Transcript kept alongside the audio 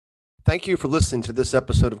Thank you for listening to this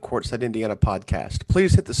episode of Courtside Indiana podcast.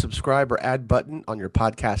 Please hit the subscribe or add button on your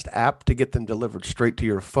podcast app to get them delivered straight to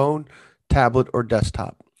your phone, tablet, or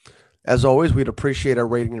desktop. As always, we'd appreciate a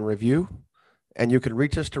rating and review, and you can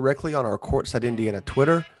reach us directly on our Courtside Indiana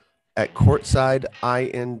Twitter at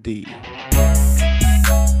CourtsideIND.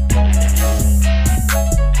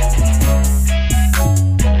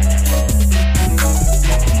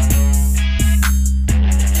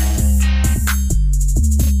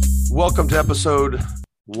 Welcome to episode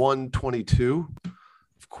 122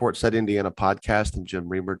 of Courtside Indiana podcast. I'm Jim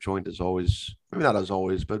Reamer, joined as always, maybe not as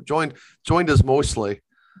always, but joined as mostly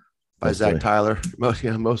by Zach Tyler.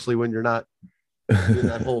 Mostly when you're not doing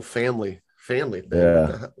that whole family thing.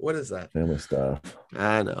 Yeah. What is that? Family stuff.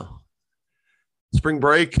 I know. Spring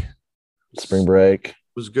break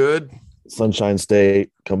was good. Sunshine State.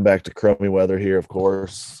 Come back to crummy weather here, of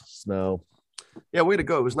course. Snow. Yeah, way to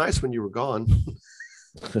go. It was nice when you were gone.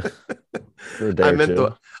 For a day or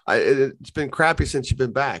two. It's been crappy since you've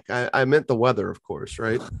been back. I meant the weather, of course,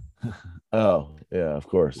 right? Oh, yeah, of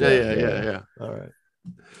course. Yeah. All right.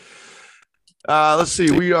 Let's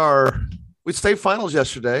see. We state finals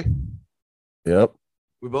yesterday. Yep.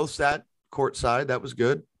 We both sat courtside. That was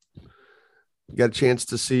good. You got a chance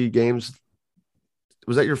to see games.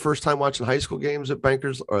 Was that your first time watching high school games at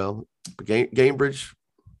Bankers or Gamebridge?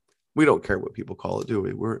 We don't care what people call it, do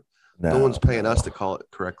we? No one's paying us to call it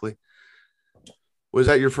correctly. Was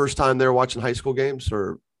that your first time there watching high school games,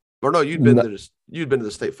 or no? You'd been to the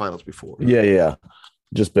state finals before. Yeah.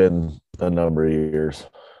 Just been a number of years.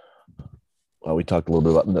 We talked a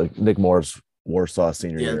little bit about Nick Moore's Warsaw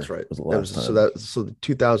senior year. Yeah, that's right. Was the last time. So the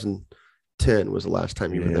 2010 was the last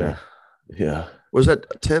time you were there. Yeah. Was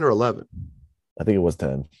that 10 or 11? I think it was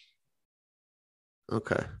 10.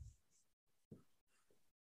 Okay. I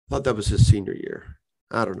thought that was his senior year.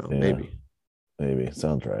 I don't know. Yeah, maybe.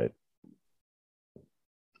 Sounds right.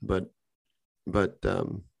 But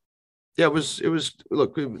yeah, it was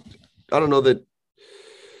look, I don't know that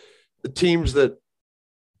the teams that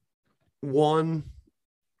won,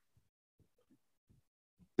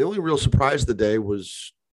 the only real surprise of the day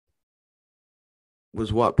was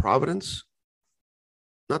what, Providence?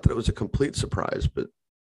 Not that it was a complete surprise, but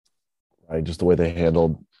right, just the way they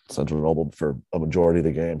handled Central Noble for a majority of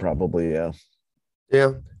the game, probably. Yeah.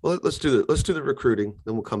 Well, let's do the recruiting,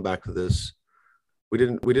 then we'll come back to this. We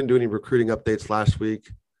didn't do any recruiting updates last week,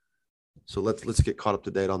 so let's get caught up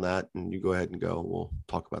to date on that, and you go ahead and go. And we'll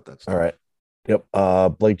talk about that stuff. All right. Yep.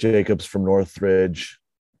 Blake Jacobs from Northridge,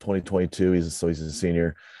 2022. He's a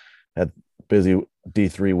senior. Had busy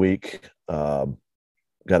D3 week. Got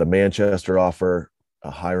a Manchester offer,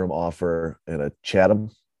 a Hiram offer, and a Chatham.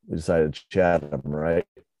 We decided Chatham, right?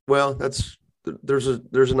 Well, there's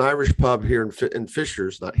an Irish pub here in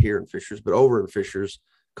Fishers, not here in Fishers, but over in Fishers,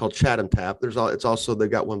 called Chatham Tap. It's also, they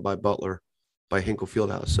got one by Butler, by Hinkle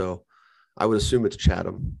Fieldhouse. So I would assume it's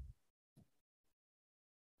Chatham.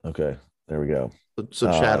 Okay, there we go.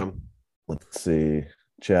 So Chatham. Let's see,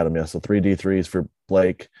 Chatham. Yeah, so 3 D3s for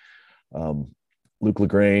Blake. Luke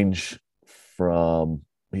LaGrange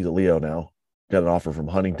he's at Leo now. Got an offer from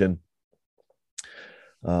Huntington.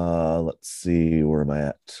 Let's see, where am I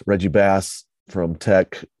at? Reggie Bass from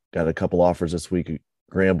Tech got a couple offers this week.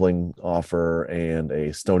 Grambling offer and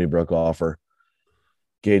a Stony Brook offer.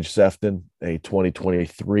 Gage Sefton, a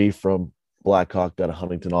 2023 from Blackhawk, got a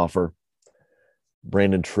Huntington offer.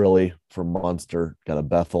 Brandon Trilly from Munster got a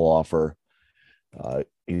Bethel offer.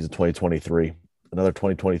 He's a 2023. Another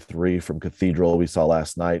 2023 from Cathedral we saw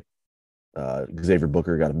last night. Xavier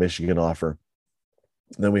Booker got a Michigan offer.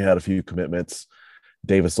 And then we had a few commitments.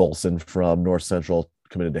 Davis Olson from North Central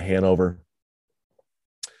committed to Hanover.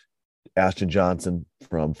 Ashton Johnson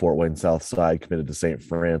from Fort Wayne Southside committed to St.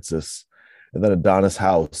 Francis. And then Adonis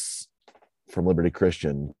House from Liberty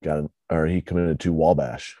Christian he committed to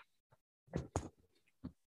Wabash.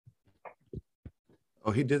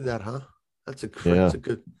 Oh, he did that, huh? That's a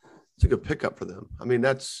good pickup for them. I mean,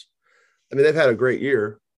 they've had a great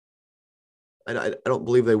year. I don't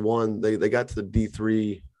believe they won. They got to the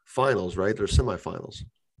D3 finals, right? They're semifinals.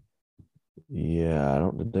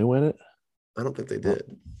 Yeah, did they win it? I don't think they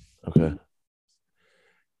did. Okay.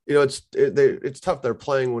 You know, it's tough. They're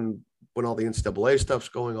playing when all the NCAA stuff's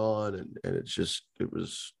going on, and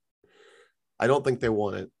I don't think they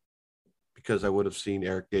won it because I would have seen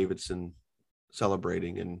Eric Davidson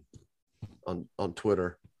celebrating on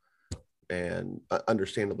Twitter, and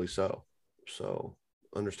understandably so.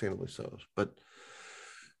 But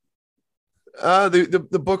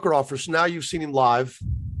the Booker offers. Now you've seen him live.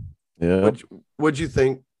 Yeah. What'd you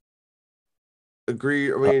think?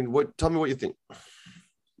 Agree? I mean, tell me what you think.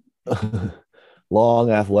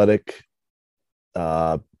 long, athletic,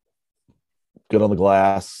 uh, good on the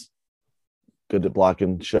glass, good at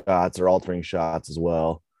blocking shots or altering shots as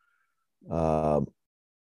well. Um,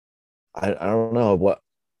 I don't know what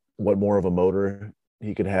more of a motor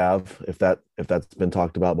he could have if that's been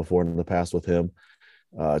talked about before in the past with him.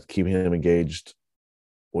 Keeping him engaged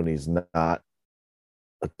when he's not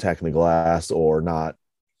attacking the glass or not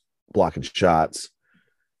blocking shots.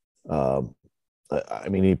 Um, I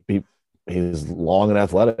mean, he's long and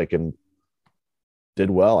athletic and did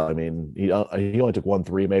well. I mean, he only took 1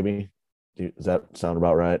 3 maybe. Does that sound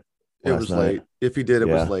about right? It was Night? late. If he did, it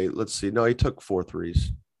was Yeah. late. Let's see. No, he took 4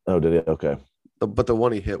 threes. Oh, did he? Okay. But the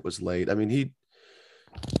one he hit was late. I mean,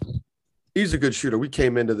 he's a good shooter. We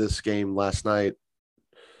came into this game last night.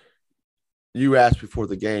 You asked before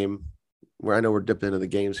the game, where I know we're dipping into the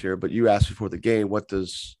games here, but you asked before the game, what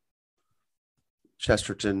does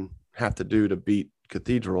Chesterton have to do to beat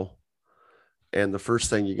Cathedral? And the first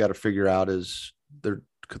thing you got to figure out is their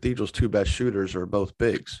Cathedral's two best shooters are both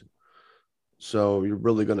bigs. So you're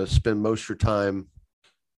really going to spend most of your time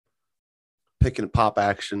picking pop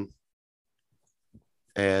action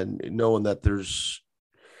and knowing that there's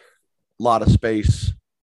a lot of space.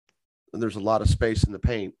 And there's a lot of space in the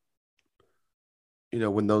paint. You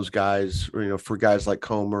know, when those guys, or, you know, for guys like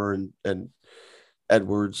Comer and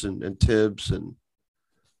Edwards and Tibbs and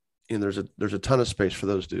there's a ton of space for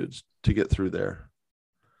those dudes to get through there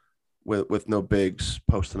with no bigs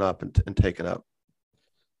posting up and taking up,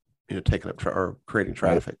 or creating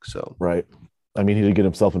traffic. Right. So Right. I mean, he did get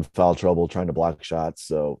himself in foul trouble trying to block shots,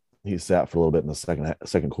 so he sat for a little bit in the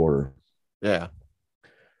second quarter. yeah,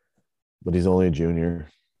 But he's only a junior.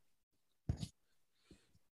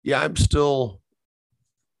 yeah, I'm still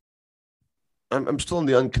in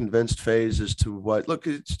the unconvinced phase as to what. Look,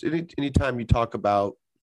 it's anytime you talk about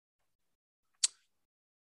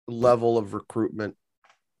level of recruitment,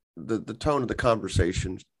 the tone of the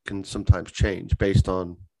conversation can sometimes change based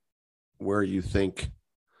on where you think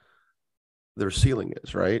their ceiling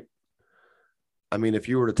is, right? I mean, if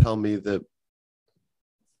you were to tell me that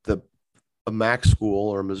a MAC school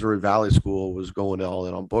or a Missouri Valley school was going all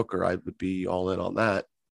in on Booker, I would be all in on that.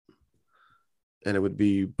 And it would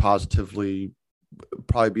be probably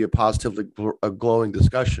be a positively glowing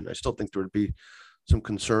discussion. I still think there would be some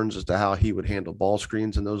concerns as to how he would handle ball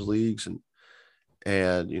screens in those leagues and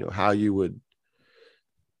how you would,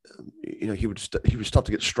 he would still have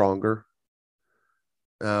to get stronger.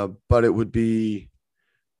 But it would be,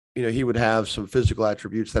 he would have some physical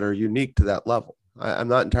attributes that are unique to that level. I'm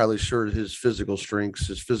not entirely sure his physical strengths,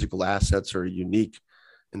 his physical assets are unique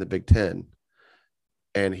in the Big Ten.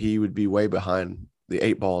 And he would be way behind the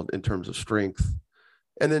 8-ball in terms of strength.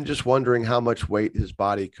 And then just wondering how much weight his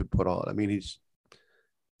body could put on. I mean, he's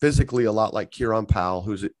physically a lot like Kieran Powell,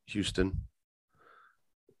 who's at Houston,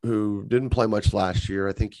 who didn't play much last year.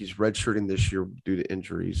 I think he's redshirting this year due to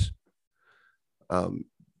injuries. And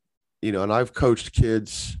I've coached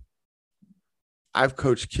kids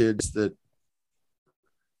that,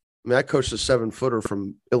 I coached a 7-footer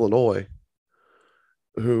from Illinois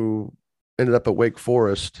who ended up at Wake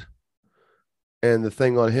Forest. And the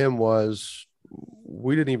thing on him was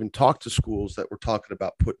we didn't even talk to schools that were talking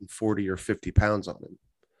about putting 40 or 50 pounds on him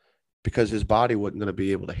because his body wasn't going to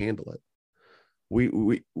be able to handle it.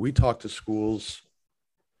 We talked to schools.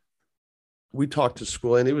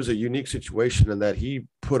 And it was a unique situation in that he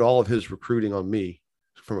put all of his recruiting on me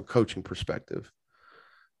from a coaching perspective.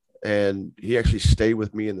 And he actually stayed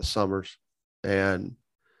with me in the summers, and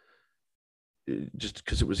just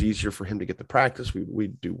because it was easier for him to get the practice,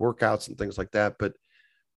 we'd do workouts and things like that. But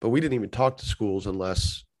we didn't even talk to schools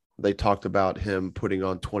unless they talked about him putting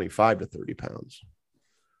on 25 to 30 pounds.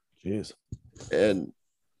 Jeez. And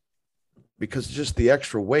because just the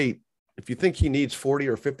extra weight, if you think he needs 40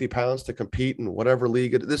 or 50 pounds to compete in whatever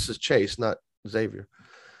league, this is Chase, not Xavier.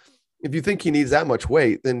 If you think he needs that much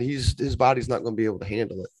weight, then his body's not going to be able to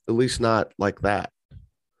handle it, at least not like that.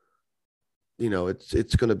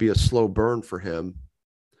 It's going to be a slow burn for him.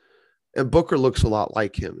 And Booker looks a lot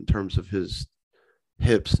like him in terms of his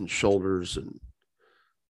hips and shoulders and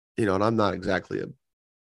I'm not exactly a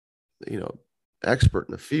expert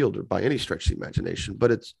in the field or by any stretch of the imagination,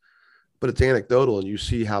 but it's anecdotal, and you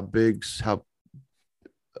see how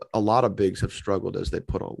a lot of bigs have struggled as they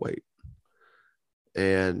put on weight.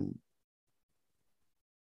 And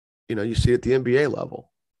you see at the NBA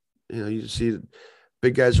level, you see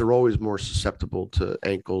big guys are always more susceptible to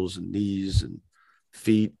ankles and knees and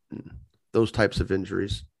feet and those types of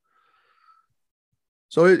injuries.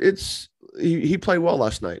 So he played well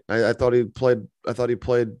last night. I thought he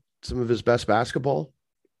played some of his best basketball.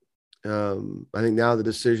 I think now the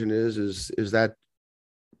decision is that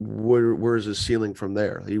where's his ceiling from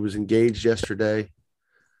there? He was engaged yesterday,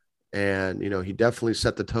 and he definitely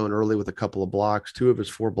set the tone early with a couple of blocks. 2 of his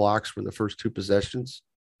 4 blocks were in the first 2 possessions.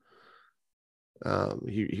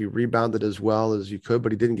 He rebounded as well as you could,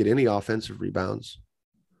 but he didn't get any offensive rebounds,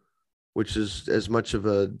 which is as much of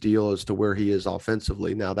a deal as to where he is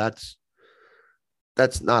offensively. Now that's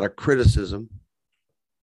not a criticism,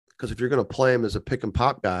 because if you're going to play him as a pick and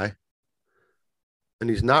pop guy, and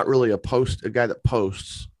he's not really a guy that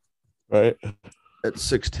posts, right, at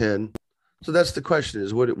 6'10". So that's the question: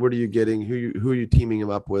 is what are you getting? Who are you teaming him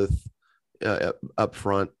up with up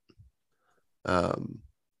front? A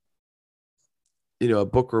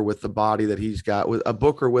Booker with the body that he's got, with a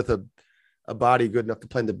Booker with a body good enough to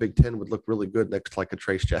play in the Big Ten would look really good next to like a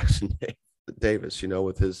Trace Jackson Davis,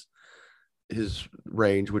 with his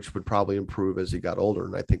range, which would probably improve as he got older.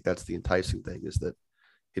 And I think that's the enticing thing, is that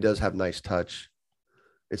he does have nice touch.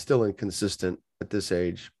 It's still inconsistent at this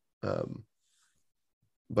age,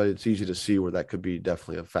 but it's easy to see where that could be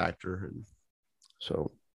definitely a factor. And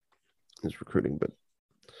so his recruiting, but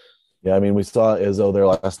yeah, I mean, we saw Izzo there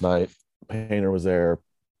last night. Painter was there.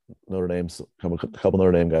 A couple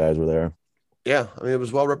Notre Dame guys were there. Yeah, I mean, it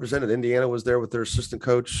was well represented. Indiana was there with their assistant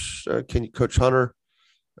coach, Coach Hunter.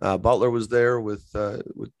 Butler was there with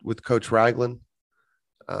Coach Ragland.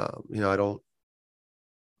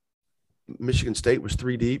 Michigan State was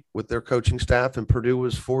 3 deep with their coaching staff, and Purdue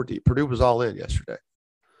was 4 deep. Purdue was all in yesterday.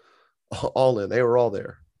 All in. They were all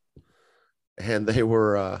there. And they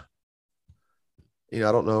were, I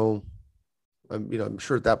don't know. I'm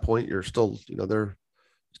sure at that point you're still, they're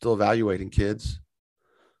still evaluating kids,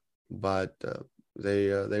 but they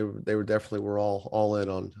were definitely were all in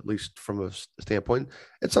on, at least from a standpoint.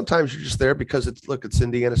 And sometimes you're just there because it's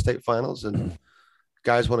Indiana State finals and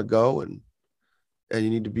guys want to go and you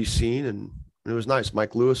need to be seen. And it was nice.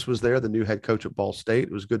 Mike Lewis was there, the new head coach at Ball State.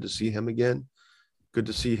 It was good to see him again. Good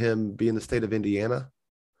to see him be in the state of Indiana,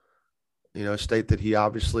 a state that he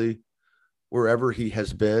obviously, wherever he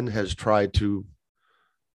has been, has tried to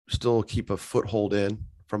still keep a foothold in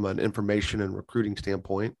from an information and recruiting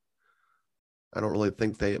standpoint. I don't really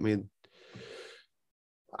think I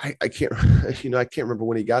can't, I can't remember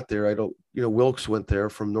when he got there. I don't, Wilkes went there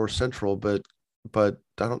from North Central, but I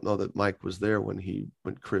don't know that Mike was there when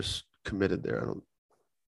Chris committed there.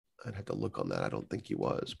 I'd have to look on that. I don't think he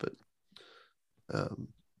was, but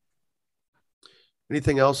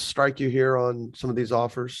anything else strike you here on some of these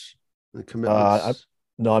offers and commitments?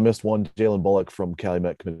 No, I missed one. Jalen Bullock from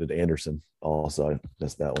Calumet committed to Anderson. Also, I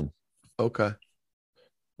missed that one. Okay.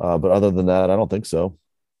 But other than that, I don't think so.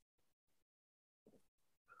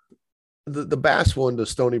 The Bass one to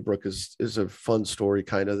Stony Brook is a fun story,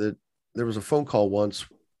 kind of. That there was a phone call once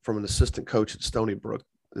from an assistant coach at Stony Brook.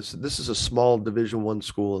 This is a small Division I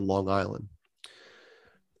school in Long Island,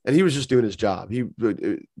 and he was just doing his job. He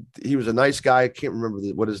was a nice guy. I can't remember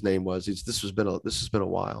what his name was. This has been a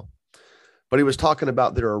while, but he was talking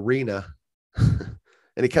about their arena,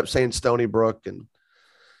 and he kept saying Stony Brook, and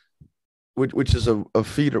which is a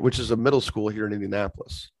feeder, which is a middle school here in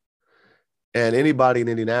Indianapolis. And anybody in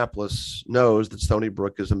Indianapolis knows that Stony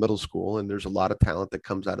Brook is a middle school, and there's a lot of talent that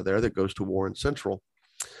comes out of there that goes to Warren Central.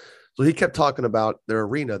 So he kept talking about their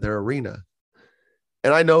arena.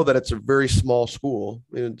 And I know that it's a very small school.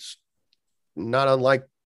 It's not unlike,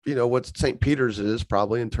 what St. Peter's is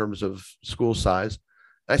probably in terms of school size.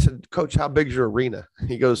 I said, Coach, how big's your arena?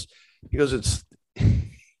 He goes, it's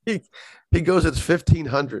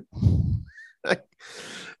 1,500.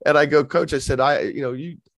 And I go, Coach, I said,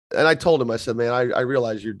 and I told him, I said, man, I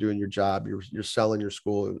realize you're doing your job. You're selling your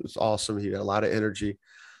school. It was awesome. He had a lot of energy.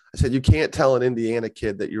 I said, you can't tell an Indiana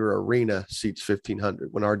kid that your arena seats 1,500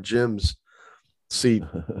 when our gyms seat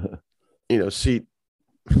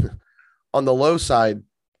on the low side,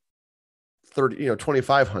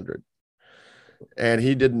 2,500. And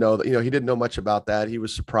he didn't know that, he didn't know much about that. He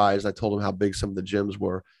was surprised. I told him how big some of the gyms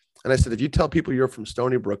were. And I said, if you tell people you're from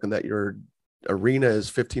Stony Brook and that your arena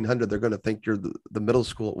is 1,500, they're going to think you're the middle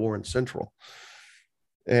school at Warren Central.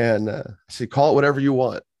 And so call it whatever you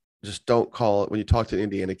want. Just don't call it, when you talk to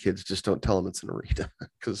Indiana kids, just don't tell them it's an arena,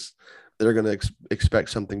 because they're going to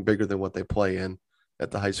expect something bigger than what they play in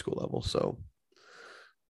at the high school level. So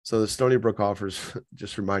the Stony Brook offers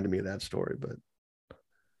just reminded me of that story, but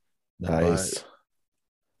nice.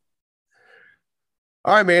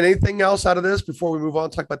 All right, man. Anything else out of this before we move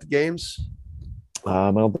on, talk about the games?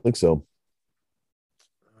 I don't think so.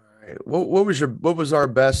 All right. What was our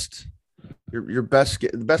best,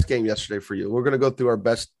 the best game yesterday for you? We're going to go through our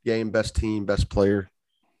best game, best team, best player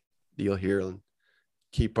deal here, and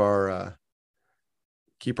keep our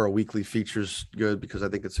keep our weekly features good because I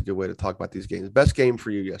think it's a good way to talk about these games. Best game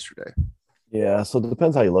for you yesterday? Yeah, so it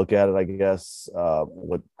depends how you look at it, I guess.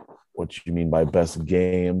 What you mean by best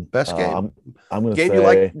game? Best game. I'm gonna Game say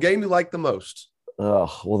you like the most.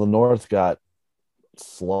 well, the North got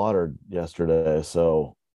slaughtered yesterday,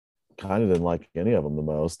 so kind of didn't like any of them the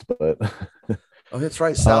most, but Oh, that's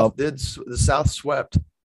right. The South swept.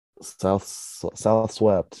 South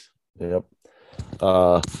swept. Yep.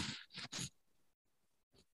 Uh,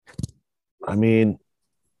 I mean,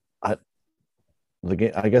 I the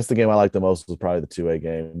game. I guess the game I liked the most was probably the 2A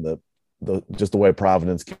game. The just the way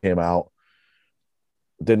Providence came out,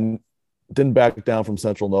 didn't didn't back down from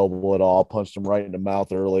Central Noble at all. Punched them right in the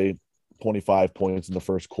mouth early. 25 points in the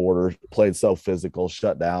first quarter. Played so physical,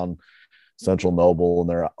 shut down Central Noble and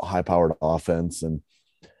their high-powered offense, and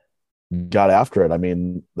got after it. I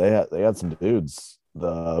mean, they had some dudes.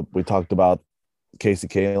 We talked about Casey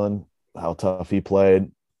Kalen, how tough he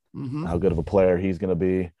played, how good of a player he's going to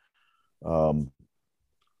be.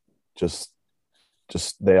 Just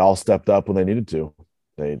they all stepped up when they needed to.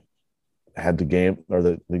 They had the game or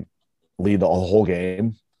the lead the whole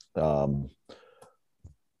game.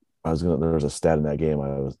 There's a stat in that game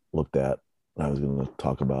I looked at. I was going to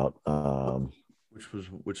talk about.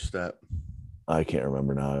 Which stat? I can't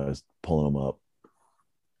remember now. I was pulling them up.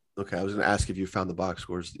 Okay, I was going to ask if you found the box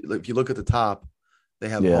scores. If you look at the top, they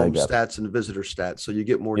have home stats and visitor stats, so you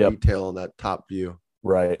get more detail on that top view.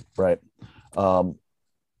 Right.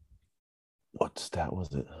 What stat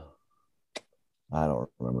was it? I don't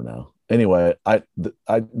remember now. Anyway,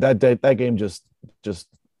 that game just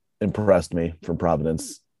impressed me from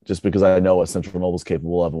Providence, just because I know what Central Noble's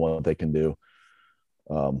capable of and what they can do.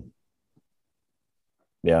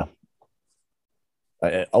 Yeah.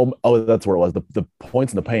 That's where it was. The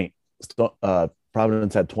points in the paint.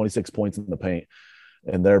 Providence had 26 points in the paint,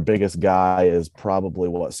 and their biggest guy is probably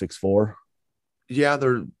 6'4".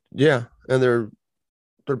 And their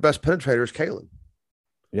best penetrator is Kalen.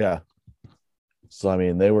 Yeah. So I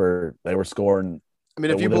mean, they were scoring. I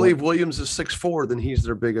mean, if you believe Williams is 6'4", then he's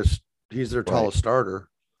their tallest starter,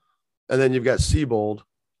 and then you've got Siebold,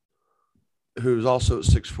 who's also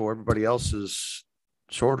 6'4". Everybody else is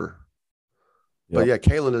shorter. Yep. But yeah,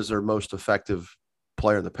 Kalen is their most effective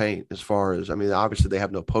player in the paint as far as, I mean, obviously they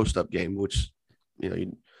have no post-up game, which, you're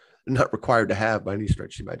not required to have by any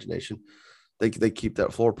stretch of the imagination. They keep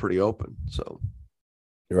that floor pretty open. So,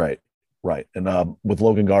 right. And with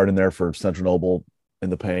Logan Gard in there for Central Noble in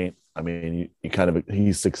the paint, I mean, you kind of,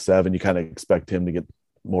 he's 6'7", you kind of expect him to get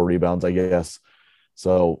more rebounds, I guess.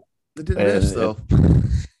 So they didn't miss though.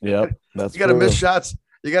 Yep, that's you got to miss shots.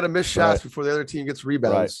 You got to miss shots before the other team gets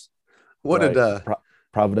rebounds. What did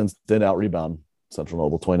Providence did out rebound Central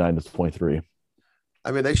Noble 29-23.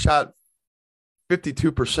 I mean, they shot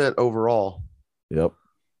 52% overall. Yep.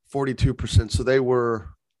 42%. So they were,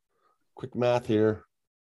 quick math,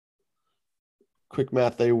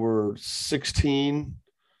 they were 16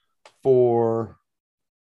 for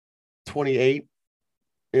 28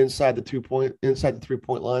 inside the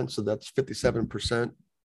 3-point line. So that's 57%.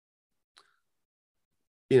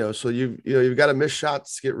 So you've got to miss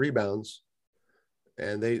shots to get rebounds,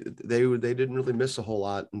 and they didn't really miss a whole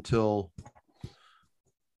lot until,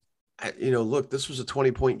 look, this was a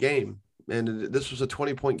 20-point game, and this was a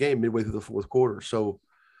 20-point game midway through the fourth quarter. So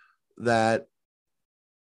that,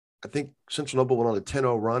 I think Central Noble went on a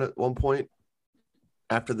 10-0 run at one point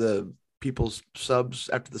after the subs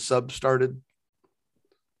started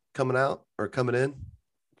coming in.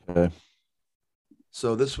 Okay.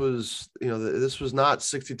 So this was, this was not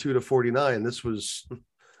 62-49.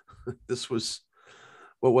 This was,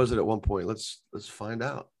 what was it at one point? Let's find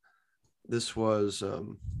out. This was,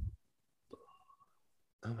 oh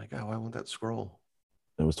my God, why won't that scroll?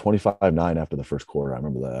 It was 25-9 after the first quarter. I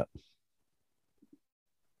remember that.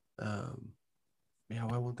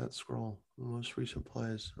 Why won't that scroll? The most recent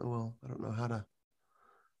plays. Oh, well, I don't know how to,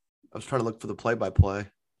 I was trying to look for the play-by-play.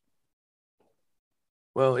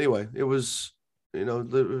 Well, anyway, it was, it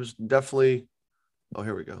was definitely, oh,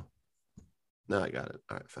 here we go. Now I got it.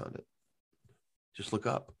 All right, found it. Just look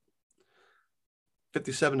up.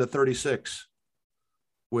 57-36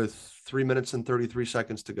 with 3 minutes and 33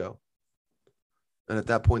 seconds to go. And at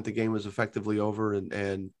that point, the game was effectively over,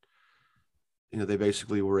 and they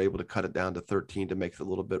basically were able to cut it down to 13 to make it a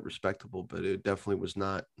little bit respectable, but it definitely was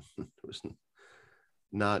not, it was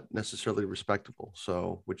not necessarily respectable.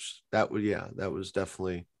 So, that was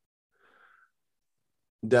definitely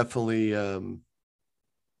the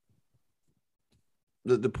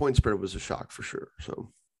point spread was a shock for sure.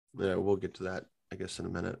 So yeah, we'll get to that, I guess, in a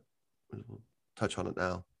minute. We'll touch on it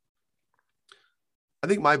now. I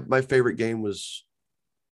think my favorite game was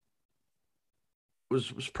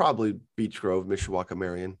was probably Beech Grove, Mishawaka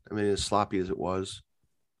Marion. I mean, as sloppy as it was.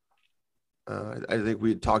 I think we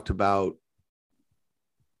had talked about,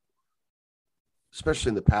 especially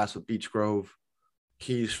in the past with Beech Grove,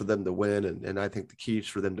 keys for them to win. And I think the keys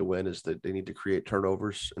for them to win is that they need to create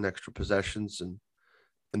turnovers and extra possessions. And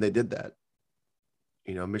they did that.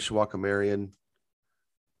 Mishawaka Marion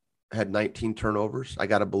had 19 turnovers. I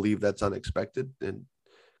got to believe that's unexpected. And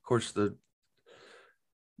of course, the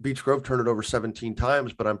Beech Grove turned it over 17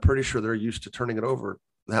 times, but I'm pretty sure they're used to turning it over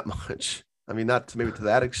that much. I mean, not to maybe to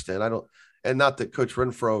that extent. And not that Coach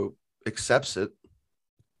Renfro accepts it,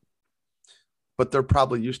 but they're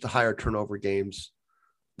probably used to higher turnover games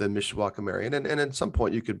than Mishawaka Marion. And at some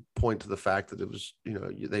point you could point to the fact that it was,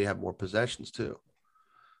 they have more possessions too.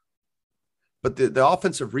 But the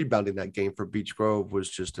offensive rebounding that game for Beech Grove was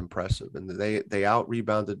just impressive. And they out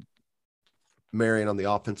rebounded Marion on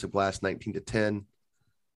the offensive glass 19-10.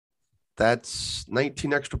 That's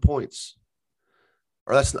 19 extra points.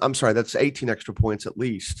 Or that's 18 extra points at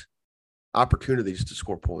least. Opportunities to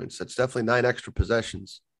score points. That's definitely 9 extra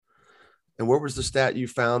possessions. And where was the stat you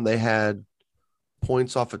found? They had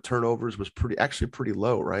points off of turnovers was pretty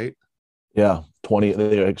low, right? Yeah, 20.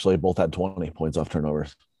 They actually both had 20 points off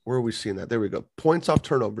turnovers. Where are we seeing that? There we go. Points off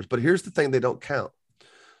turnovers. But here's the thing, they don't count.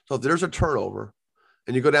 So if there's a turnover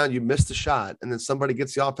and you go down, you miss the shot, and then somebody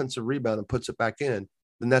gets the offensive rebound and puts it back in,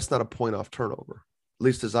 then that's not a point off turnover, at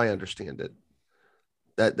least as I understand it.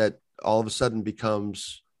 That all of a sudden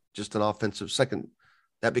becomes just an offensive second.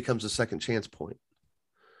 That becomes a second chance point.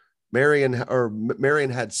 Marion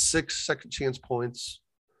had 6 second chance points.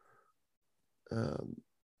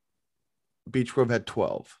 Beech Grove had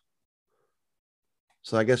 12.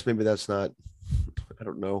 So I guess maybe that's not, I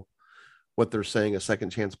don't know what they're saying a second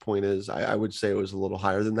chance point is. I would say it was a little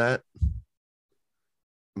higher than that.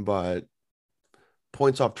 But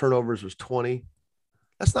points off turnovers was 20.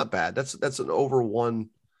 That's not bad. That's an over one.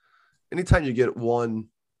 Anytime you get 1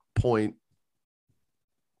 point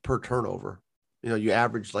per turnover, you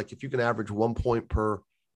average, like if you can average 1 point per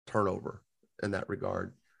turnover in that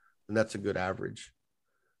regard, then that's a good average.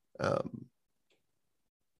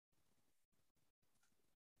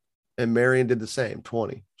 And Marion did the same,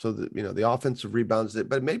 20. So the offensive rebounds,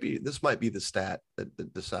 but maybe this might be the stat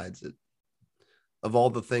that decides it. Of all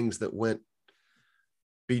the things that went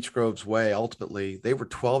Beech Grove's way, ultimately, they were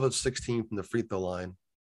 12 of 16 from the free throw line.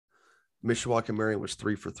 Mishawaka Marion was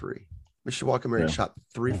 3 for 3. Mishawaka Marion shot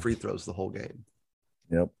 3 free throws the whole game.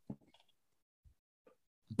 Yep.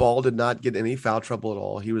 Ball did not get any foul trouble at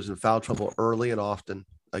all. He was in foul trouble early and often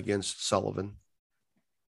against Sullivan.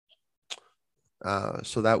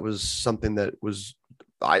 So that was something that was,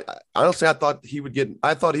 I honestly, I thought he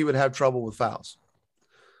would have trouble with fouls.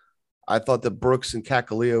 I thought that Brooks and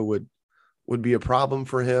Kakalea would be a problem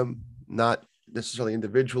for him, not necessarily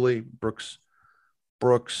individually. Brooks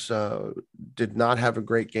did not have a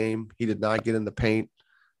great game. He did not get in the paint.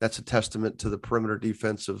 That's a testament to the perimeter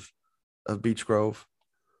defense of Beech Grove.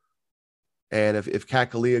 And if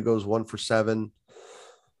Kakalea goes 1 for 7,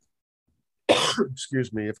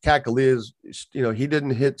 excuse me, if Kakalea is, he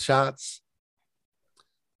didn't hit shots.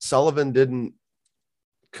 Sullivan didn't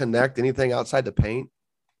connect anything outside the paint.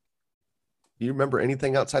 Do you remember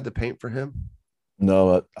anything outside the paint for him?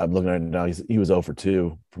 No, I'm looking at it now. He was 0 for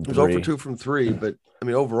 2 from 3. He was 0 for 2 from 3, but I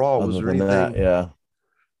mean, overall, was there anything? That, yeah.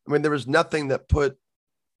 I mean, there was nothing that put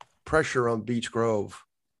pressure on Beech Grove,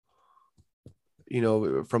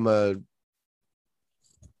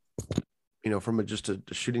 from just a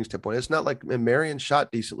shooting standpoint. It's not like Marion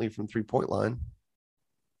shot decently from 3-point line.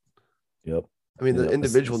 Yep. I mean, the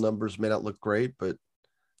individual numbers may not look great, but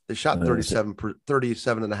they shot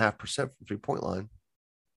 37.5% from 3-point line.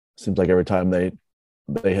 Seems like every time they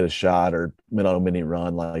hit a shot or went on a mini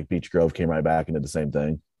run, like Beech Grove came right back and did the same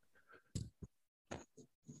thing.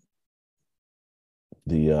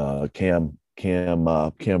 The Cam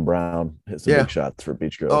Brown hit some big shots for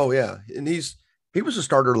Beech Grove. Oh yeah, and he was a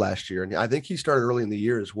starter last year, and I think he started early in the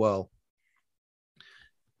year as well.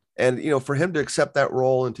 And for him to accept that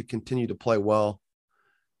role and to continue to play well,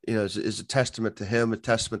 is a testament to him, a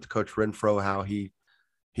testament to Coach Renfro, how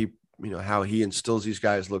he instills these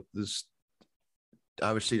guys. Look, this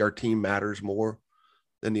obviously our team matters more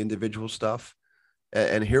than the individual stuff.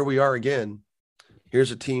 And here we are again.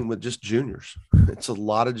 Here's a team with just juniors. It's a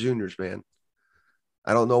lot of juniors, man.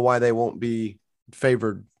 I don't know why they won't be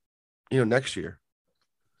favored, next year,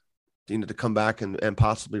 to come back and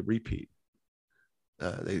possibly repeat.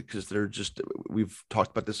 Because they're just, we've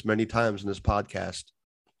talked about this many times in this podcast,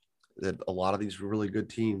 that a lot of these really good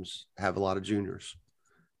teams have a lot of juniors.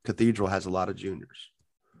 Cathedral has a lot of juniors.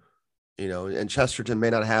 and Chesterton may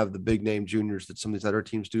not have the big name juniors that some of these other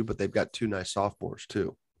teams do, but they've got two nice sophomores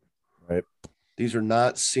too. Right. These are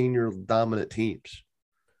not senior dominant teams.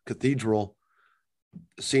 Cathedral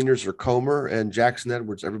seniors are Comer and Jackson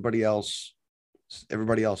Edwards. Everybody else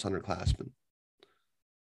underclassmen.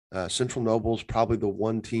 Central Noble's probably the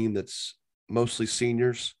one team that's mostly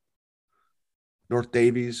seniors. North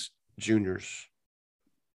Davies, juniors.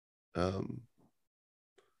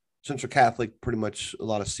 Central Catholic, pretty much a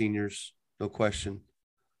lot of seniors, no question.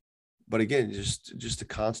 But again, just a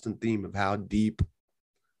constant theme of how deep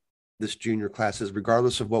this junior class is,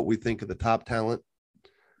 regardless of what we think of the top talent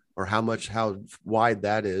or how wide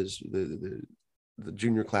that is. The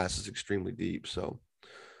junior class is extremely deep. So,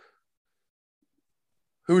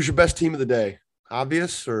 who was your best team of the day?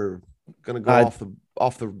 Obvious, or going to go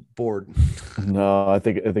off the board? No, I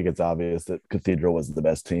think it's obvious that Cathedral was the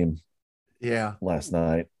best team. Yeah. Last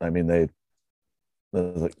night, I mean, they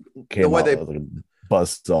came out with a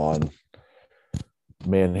bust on,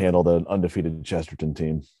 manhandled an undefeated Chesterton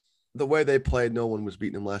team. The way they played, no one was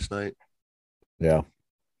beating them last night. Yeah.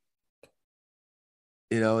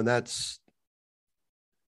 And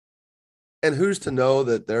who's to know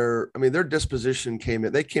that their disposition came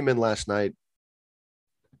in. They came in last night.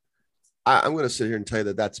 I'm going to sit here and tell you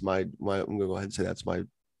that that's my. I'm going to go ahead and say that's my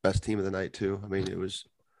best team of the night too. I mean, it was,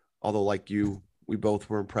 although like you, we both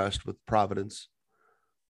were impressed with Providence.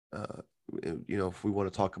 If we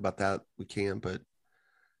want to talk about that, we can, but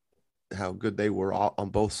how good they were on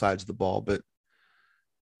both sides of the ball. But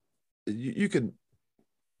you could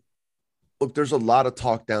look, there's a lot of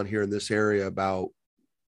talk down here in this area about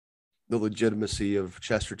the legitimacy of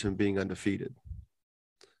Chesterton being undefeated.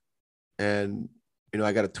 And,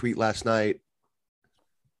 I got a tweet last night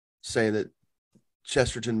saying that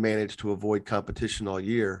Chesterton managed to avoid competition all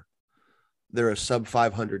year. They're a sub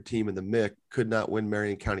 500 team in the MIC, could not win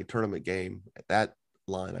Marion County tournament game. At that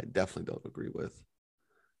line, I definitely don't agree with.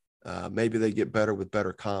 Maybe they get better with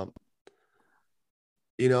better comp.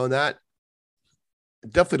 And that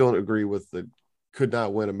definitely don't agree with the could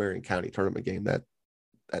not win a Marion County tournament game.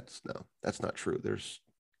 That's not true. There's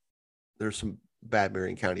some bad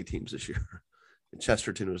Marion County teams this year. And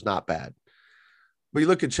Chesterton was not bad. But you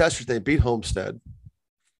look at Chesterton, they beat Homestead.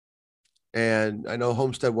 And I know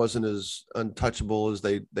Homestead wasn't as untouchable as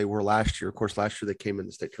they were last year. Of course, last year they came in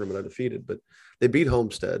the state tournament undefeated, but they beat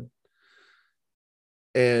Homestead.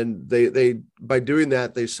 And they by doing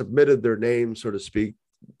that, they submitted their name, so to speak,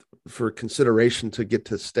 for consideration to get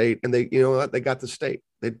to state. And they got the state.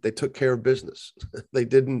 They took care of business. They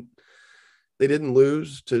didn't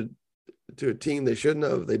lose to a team they shouldn't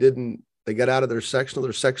have. They got out of their sectional.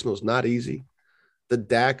 Their sectional is not easy. The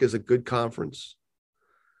DAC is a good conference.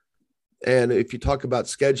 And if you talk about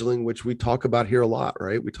scheduling, which we talk about here a lot,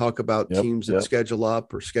 right? We talk about teams that schedule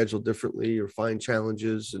up or schedule differently or find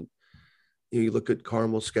challenges. And you look at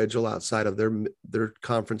Carmel's schedule outside of their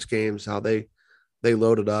conference games, how they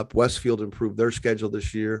loaded up. Westfield improved their schedule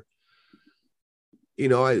this year.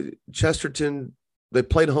 Chesterton, they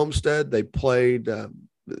played Homestead. They played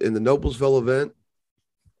in the Noblesville event.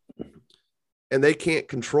 And they can't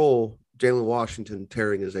control Jalen Washington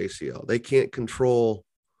tearing his ACL. They can't control.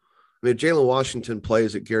 I mean, Jalen Washington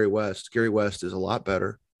plays at Gary West. Gary West is a lot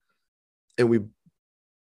better. And we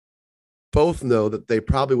both know that they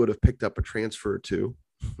probably would have picked up a transfer or two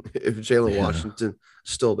if Jalen Washington's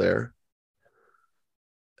still there.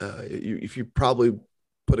 If you probably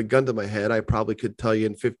put a gun to my head, I probably could tell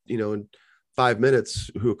you in 5 minutes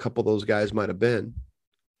who a couple of those guys might have been.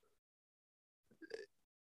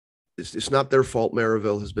 It's not their fault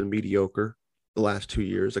Maryville has been mediocre the last 2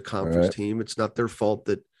 years, a conference team. It's not their fault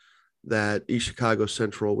that East Chicago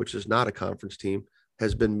Central, which is not a conference team,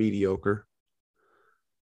 has been mediocre.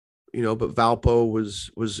 But Valpo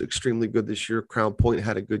was extremely good this year. Crown Point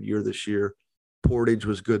had a good year this year. Portage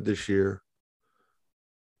was good this year.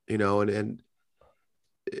 It's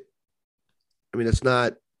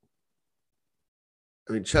not.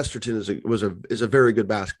 Chesterton is a very good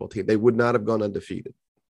basketball team. They would not have gone undefeated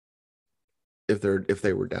if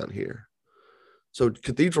they were down here. So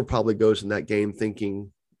Cathedral probably goes in that game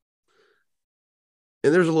thinking,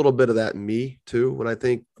 and there's a little bit of that in me too. When I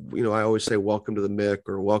think, I always say, welcome to the MIC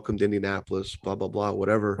or welcome to Indianapolis, blah, blah, blah,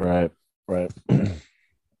 whatever. Right.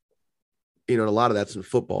 A lot of that's in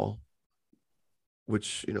football,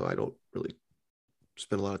 which, I don't really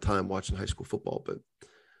spend a lot of time watching high school football,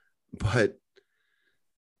 but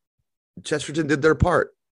Chesterton did their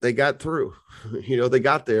part. They got through, they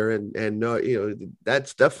got there and no,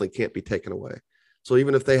 that's definitely can't be taken away. So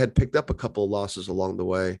even if they had picked up a couple of losses along the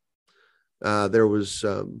way, there was,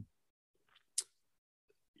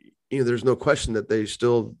 there's no question that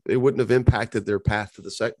it wouldn't have impacted their path to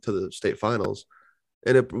the state finals,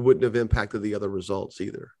 and it wouldn't have impacted the other results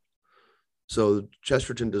either. So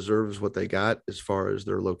Chesterton deserves what they got as far as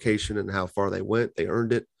their location and how far they went. They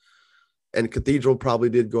earned it. And Cathedral probably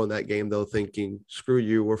did go in that game though, thinking, "Screw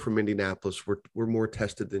you, we're from Indianapolis. We're more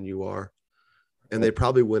tested than you are." And they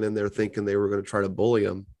probably went in there thinking they were going to try to bully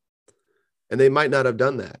them, and they might not have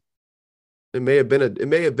done that. It may have been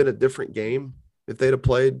a different game if they'd have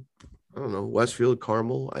played, I don't know, Westfield,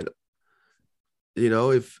 Carmel.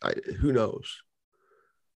 Who knows?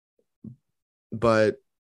 But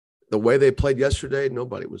the way they played yesterday,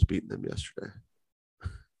 nobody was beating them yesterday.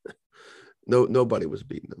 Nobody was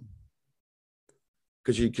beating them,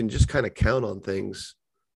 because you can just kind of count on things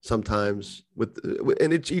sometimes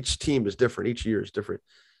and each team is different. Each year is different.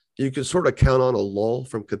 You can sort of count on a lull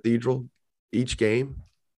from Cathedral each game,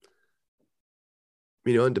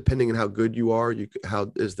 and depending on how good you are,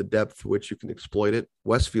 how is the depth to which you can exploit it.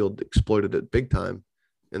 Westfield exploited it big time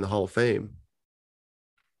in the Hall of Fame.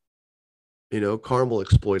 Carmel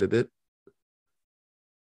exploited it,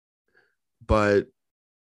 but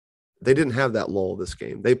they didn't have that lull this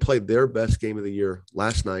game. They played their best game of the year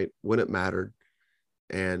last night when it mattered.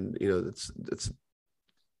 And, it's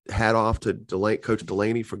hat off to Coach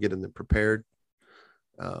Delaney for getting them prepared.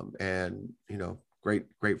 And,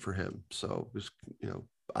 great for him. So it was,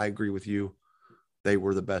 I agree with you. They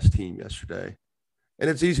were the best team yesterday. And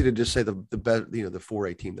it's easy to just say the best, the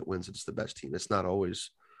 4A team that wins, it's the best team. It's not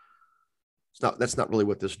always, that's not really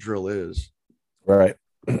what this drill is. Right.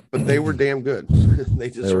 But they were damn good.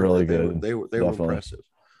 They were really good. They were impressive.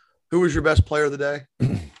 Who was your best player of the day?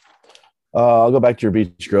 I'll go back to your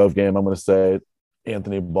Beech Grove game. I'm going to say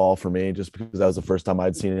Anthony Ball for me, just because that was the first time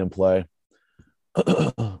I'd seen him play.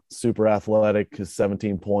 Super athletic,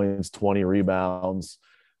 17 points, 20 rebounds.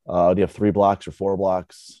 Do you have 3 blocks or 4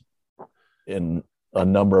 blocks in a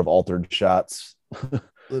number of altered shots?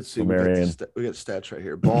 Let's see. We got stats right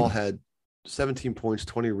here. Ball had 17 points,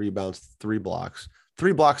 20 rebounds, 3 blocks.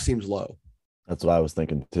 3 blocks seems low. That's what I was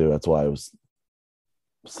thinking too. That's why I was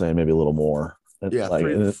saying maybe a little more. Yeah, like,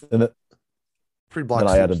 3 blocks. And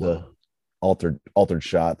I added the altered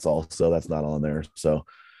shots also. That's not on there. So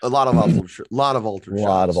a lot of altered shots. A lot of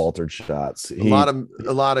altered shots. A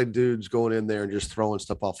lot of dudes going in there and just throwing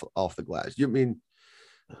stuff off the glass. You mean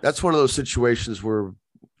that's one of those situations where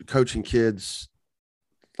coaching kids,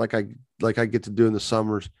 like I get to do in the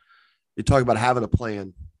summers, you talk about having a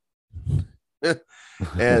plan.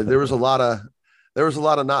 And there was a lot of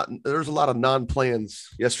non-plans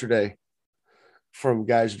yesterday from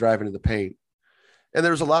guys driving in the paint. And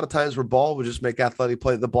there was a lot of times where Ball would just make athletic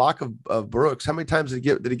play. The block of Brooks, how many times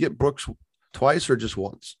did he get Brooks twice or just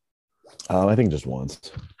once? I think just once.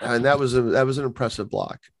 And that was an impressive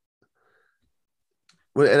block.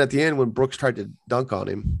 And at the end, when Brooks tried to dunk on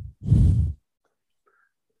him,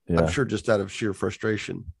 I'm sure just out of sheer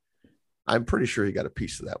frustration, I'm pretty sure he got a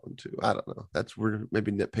piece of that one too. I don't know. We're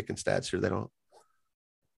maybe nitpicking stats here. They don't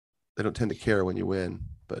tend to care when you win,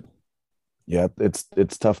 but yeah,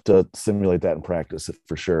 it's tough to simulate that in practice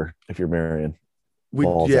for sure. If you're Marion,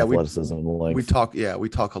 athleticism and length. We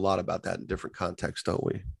talk a lot about that in different contexts, don't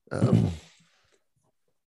we?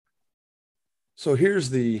 So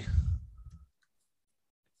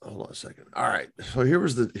hold on a second. All right. So here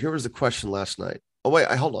was the question last night. Oh wait,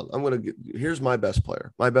 hold on. Here's my best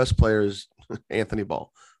player. My best player is Anthony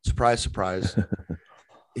Ball. Surprise, surprise.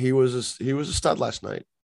 He was a stud last night.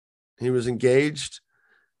 He was engaged.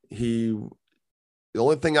 The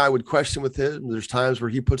only thing I would question with him, there's times where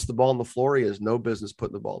he puts the ball on the floor. He has no business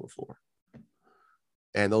putting the ball on the floor.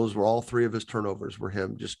 And those were all 3 of his turnovers were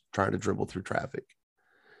him just trying to dribble through traffic.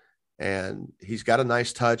 And he's got a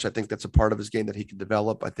nice touch. I think that's a part of his game that he can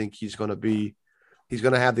develop. I think he's going to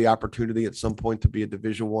have the opportunity at some point to be a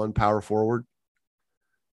Division I power forward.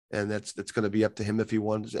 And that's going to be up to him if he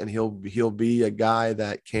wants. And he'll be a guy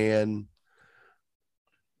that can,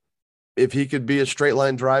 if he could be a straight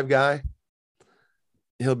line drive guy,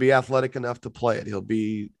 he'll be athletic enough to play it. He'll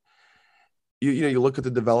be, you look at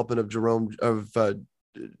the development of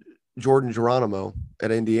Jordan Geronimo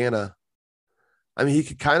at Indiana. I mean, he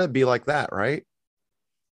could kind of be like that, right?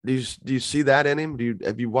 Do you see that in him?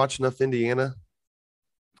 Have you watched enough Indiana?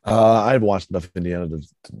 I've watched enough Indiana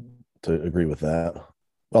to agree with that.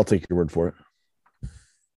 I'll take your word for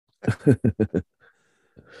it.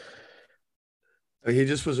 He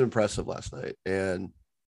just was impressive last night. And,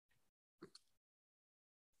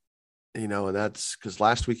 and that's because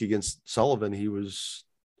last week against Sullivan, he was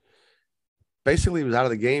out of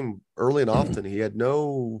the game early and often. He had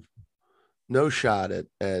no shot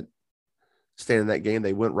at staying in that game.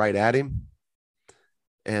 They went right at him.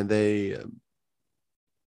 and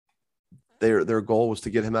their goal was to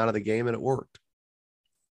get him out of the game, and it worked.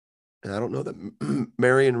 And I don't know that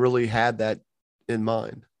Marion really had that in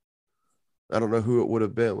mind. I don't know who it would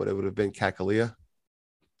have been. Would it have been Kakalia?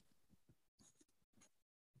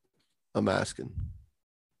 I'm asking.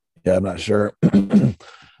 Yeah, I'm not sure.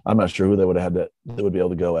 I'm not sure who they would have had that they would be able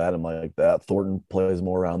to go at him like that. Thornton plays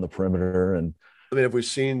more around the perimeter, and I mean, have we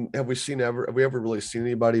ever really seen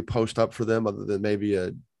anybody post up for them other than maybe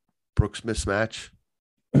a Brooks mismatch?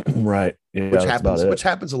 right, yeah, that's about it. Which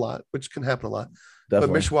happens a lot, which can happen a lot.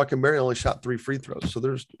 Definitely. But Mishawaka and Marion only shot 3 free throws. So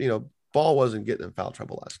there's, Ball wasn't getting in foul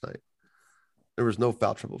trouble last night. There was no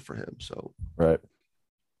foul trouble for him. So, right.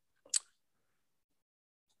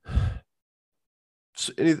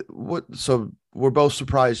 So we're both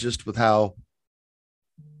surprised just with how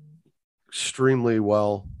extremely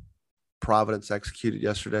well Providence executed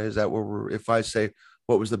yesterday. Is that where if I say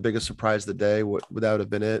what was the biggest surprise of the day, what would that have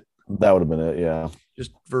been it? That would have been it, yeah.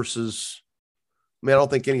 Just versus, I mean, I don't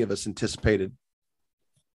think any of us anticipated,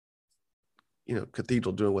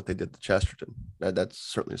 Cathedral doing what they did to Chesterton. That's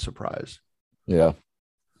certainly a surprise. Yeah.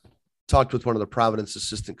 Talked with one of the Providence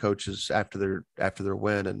assistant coaches after their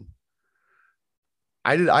win, and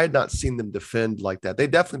I had not seen them defend like that. They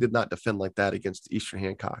definitely did not defend like that against Eastern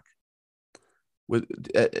Hancock.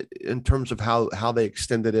 In terms of how they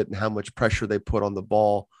extended it and how much pressure they put on the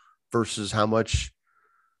ball versus how much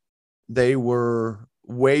they were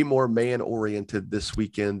way more man oriented this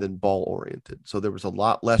weekend than ball oriented. So there was a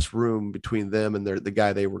lot less room between them and the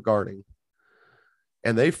guy they were guarding.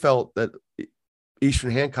 And they felt that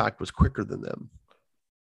Eastern Hancock was quicker than them.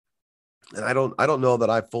 And I don't know that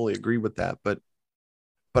I fully agree with that, but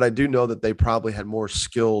I do know that they probably had more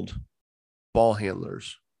skilled ball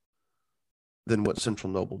handlers than what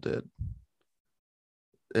Central Noble did.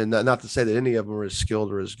 And not to say that any of them are as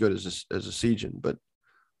skilled or as good as a Sejan,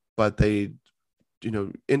 but they,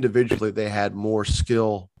 individually they had more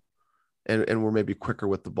skill and were maybe quicker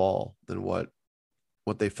with the ball than what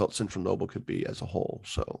they felt Central Noble could be as a whole.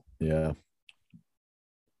 So yeah,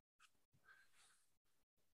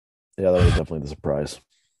 that was definitely the surprise.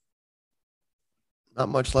 Not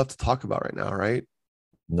much left to talk about right now, right?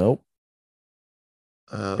 Nope.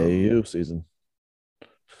 AU season.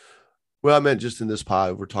 Well, I meant just in this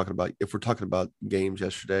pod, if we're talking about games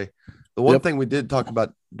yesterday. The one thing we did talk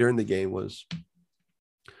about during the game was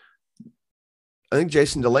I think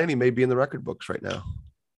Jason Delaney may be in the record books right now.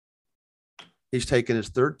 He's taken his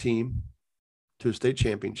third team to a state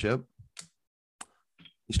championship.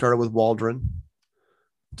 He started with Waldron,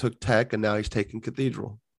 took Tech, and now he's taking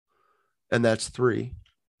Cathedral. And that's 3.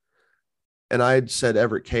 And I had said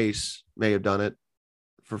Everett Case may have done it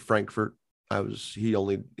for Frankfort. He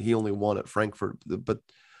only won at Frankfort, but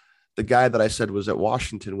the guy that I said was at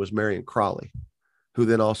Washington was Marion Crawley, who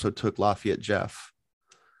then also took Lafayette Jeff.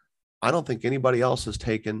 I don't think anybody else has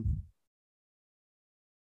taken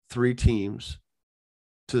 3 teams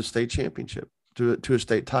to the state championship, to a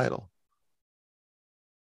state title.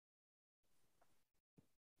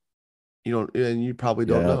 And you probably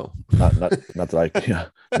don't know. Not that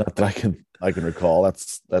I can recall.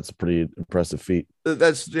 That's a pretty impressive feat.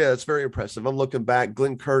 That's very impressive. I'm looking back.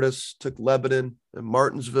 Glenn Curtis took Lebanon and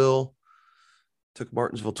Martinsville. Took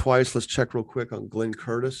Martinsville twice. Let's check real quick on Glenn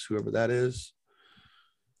Curtis, whoever that is.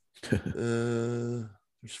 There's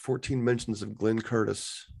 14 mentions of Glenn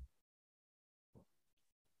Curtis.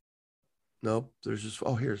 Nope. There's just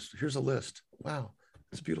here's a list. Wow,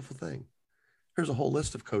 that's a beautiful thing. Here's a whole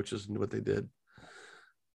list of coaches and what they did.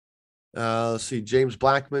 Let's see. James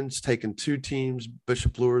Blackman's taken 2 teams,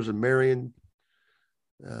 Bishop Luers and Marion.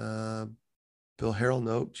 Bill Harrell,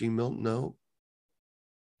 no. Gene Milton, no.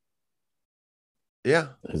 Yeah.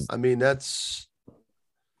 I mean, that's.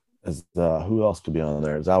 Who else could be on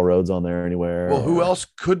there? Is Al Rhodes on there anywhere? Well, who else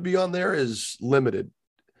could be on there is limited.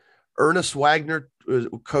 Ernest Wagner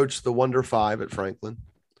coached the Wonder 5 at Franklin.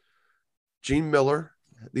 Gene Miller.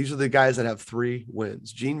 These are the guys that have 3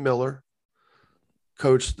 wins. Gene Miller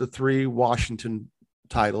coached the 3 Washington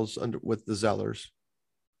titles with the Zellers.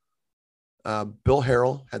 Bill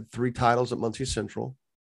Harrell had 3 titles at Muncie Central.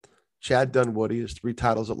 Chad Dunwoody has 3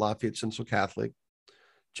 titles at Lafayette Central Catholic.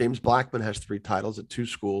 James Blackman has 3 titles at 2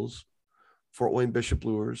 schools, Fort Wayne Bishop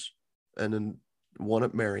Luers, and then 1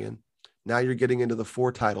 at Marion. Now you're getting into the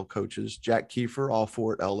 4 title coaches. Jack Kiefer, all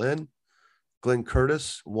 4 at LN. Glenn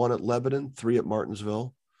Curtis, 1 at Lebanon, 3 at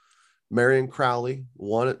Martinsville. Marion Crowley,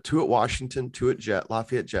 2 at Washington, 2 at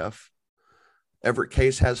Lafayette Jeff. Everett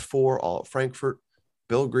Case has 4, all at Frankfort.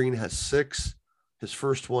 Bill Green has 6. His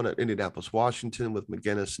first one at Indianapolis, Washington with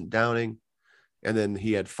McGinnis and Downing. And then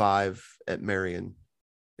he had 5 at Marion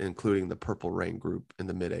including the Purple Rain group in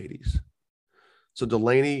the mid 80s. So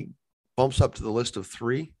Delaney bumps up to the list of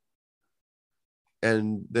 3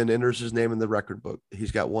 and then enters his name in the record book.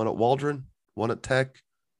 He's got 1 at Waldron, 1 at Tech,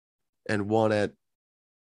 and 1 at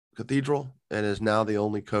Cathedral, and is now the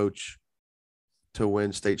only coach to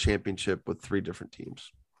win state championship with 3 different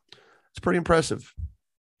teams. It's pretty impressive.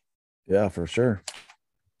 Yeah, for sure.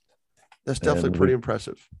 That's definitely pretty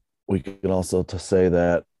impressive. We can also say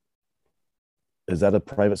that, is that a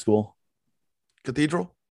private school?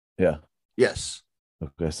 Cathedral? Yeah. Yes.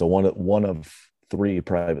 Okay, so one of 3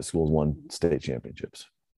 private schools won state championships.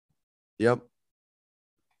 Yep.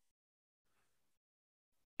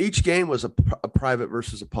 Each game was a private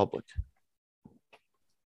versus a public.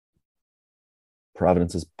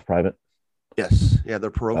 Providence is private? Yes. Yeah, they're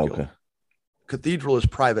parochial. Okay. Cathedral is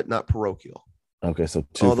private, not parochial. Okay, so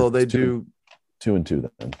 2. Although they do 2 and 2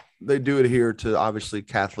 then. They do adhere to obviously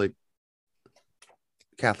Catholic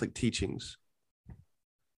teachings.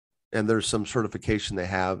 And there's some certification they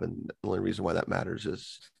have, and the only reason why that matters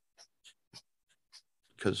is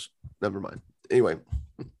because never mind. Anyway.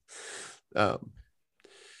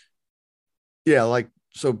 Yeah, like,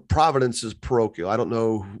 so Providence is parochial. I don't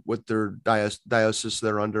know what their diocese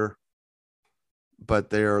they're under, but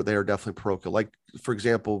they are definitely parochial. Like, for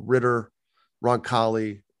example, Ritter,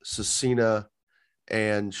 Roncalli, Cecina,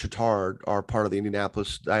 and Chittard are part of the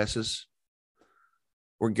Indianapolis diocese,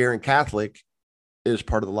 where Guerin Catholic is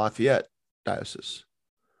part of the Lafayette diocese.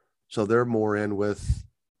 So they're more in with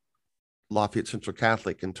Lafayette Central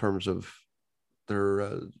Catholic in terms of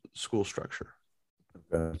their school structure.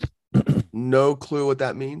 Okay. No clue what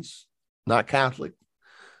that means. Not Catholic.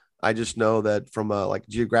 I just know that from a like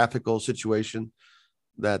geographical situation,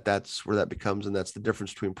 that's where that becomes, and that's the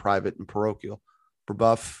difference between private and parochial.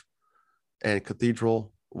 Brebeuf and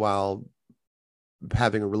Cathedral, while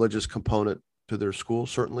having a religious component to their school,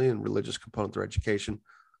 certainly, and religious component to their education,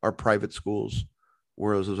 are private schools,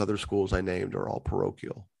 whereas those other schools I named are all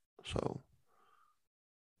parochial. So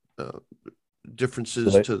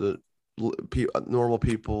differences to the normal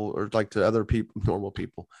people, or like to other people, normal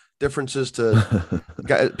people, differences to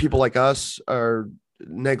people like us are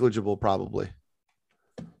negligible probably.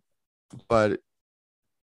 But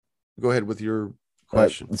go ahead with your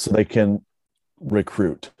question. So they can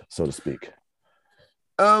recruit, so to speak.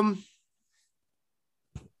 Well,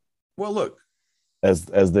 look, as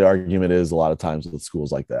the argument is a lot of times with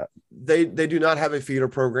schools like that, they do not have a feeder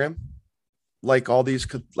program like all these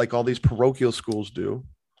parochial schools do.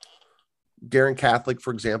 Guerin Catholic,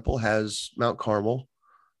 for example, has Mount Carmel.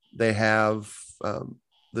 They have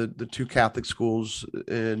the 2 Catholic schools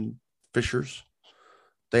in Fishers.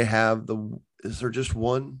 They have is there just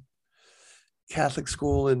one Catholic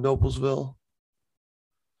school in Noblesville?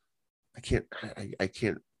 I just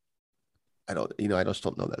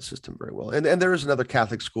don't know that system very well. And there is another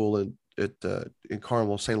Catholic school in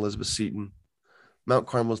Carmel, St. Elizabeth Seton. Mount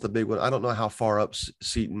Carmel is the big one. I don't know how far up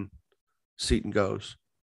Seton goes.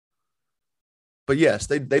 But yes,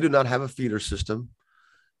 they do not have a feeder system.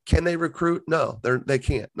 Can they recruit? No, they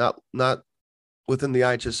can't. Not within the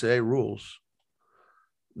IHSA rules.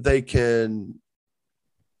 They can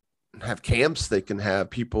have camps. They can have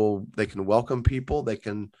people. They can welcome people. They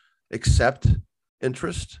can accept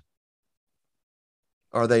interest.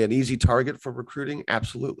 Are they an easy target for recruiting?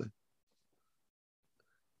 Absolutely.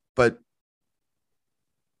 But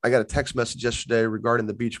I got a text message yesterday regarding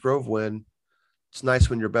the Beech Grove win. It's nice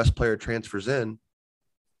when your best player transfers in,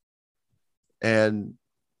 and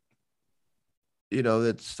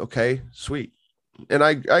it's okay, sweet. And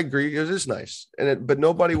I agree, it is nice. But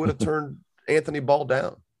nobody would have turned Anthony Ball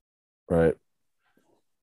down. Right.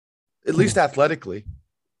 At least athletically.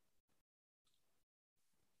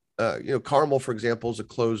 Carmel, for example, is a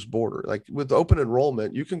closed border. Like with open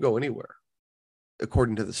enrollment, you can go anywhere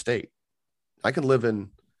according to the state. I can live in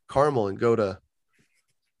Carmel and go to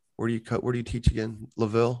where do you teach again?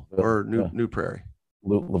 LaVille or New Prairie?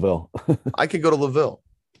 LaVille. I could go to LaVille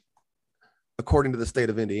according to the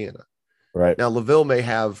state of Indiana. Right. Now, LaVille may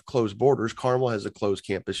have closed borders. Carmel has a closed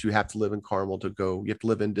campus. You have to live in Carmel you have to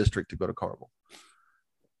live in district to go to Carmel.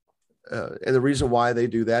 And the reason why they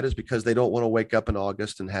do that is because they don't want to wake up in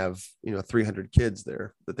August and have, 300 kids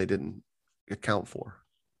there that they didn't account for.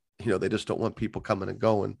 They just don't want people coming and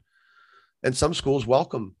going. And some schools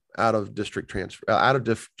welcome out of district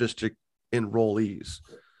district enrollees.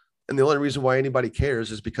 And the only reason why anybody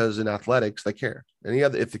cares is because in athletics, they care.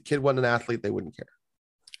 If the kid wasn't an athlete, they wouldn't care.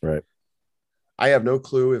 Right. I have no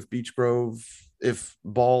clue if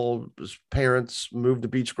Ball's parents moved to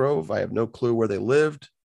Beech Grove. I have no clue where they lived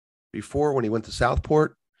before when he went to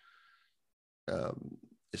Southport.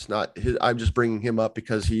 It's not his. I'm just bringing him up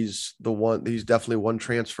because he's the one. He's definitely one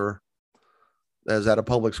transfer as at a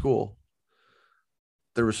public school.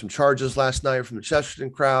 There were some charges last night from the Chesterton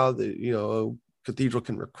crowd that, Cathedral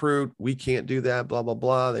can recruit. We can't do that, blah, blah,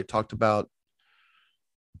 blah. They talked about,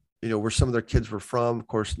 where some of their kids were from. Of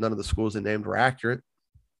course, none of the schools they named were accurate.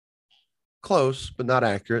 Close, but not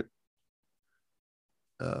accurate.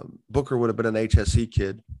 Booker would have been an HSE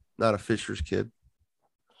kid, not a Fisher's kid.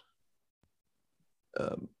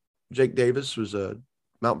 Jake Davis was a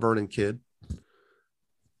Mount Vernon kid.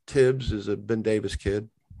 Tibbs is a Ben Davis kid.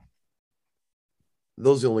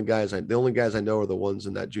 Those are the only guys I know are the ones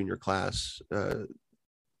in that junior class.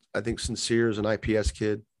 I think Sincere is an IPS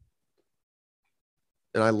kid.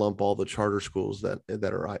 And I lump all the charter schools that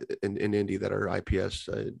are in Indy that are IPS.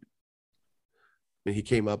 I mean, he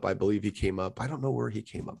came up, I believe he came up. I don't know where he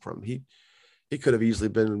came up from. He could have easily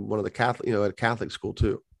been one of the Catholic, at a Catholic school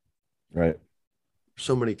too. Right.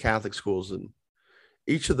 So many Catholic schools, and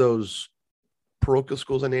each of those parochial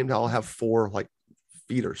schools I named, I'll have 4 like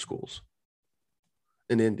feeder schools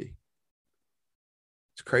in Indy.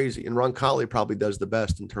 It's crazy. And Ron Colley probably does the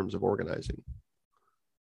best in terms of organizing.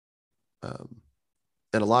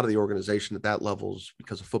 And a lot of the organization at that level is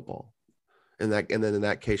because of football. And then in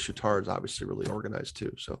that case, Chatard's obviously really organized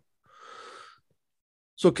too.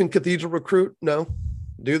 So can Cathedral recruit? No.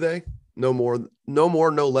 Do they? No more,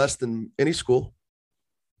 no less than any school.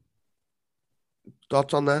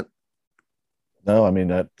 Thoughts on that? No, I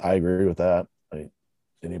mean, I agree with that.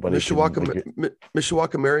 Anybody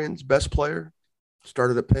Mishawaka Marion's best player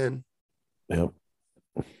started at Penn. Yep.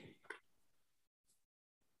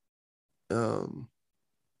 I'm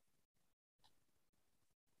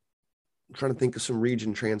trying to think of some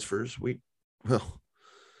region transfers. We thought,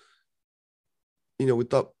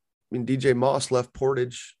 DJ Moss left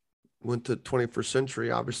Portage, went to 21st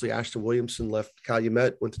Century. Obviously, Ashton Williamson left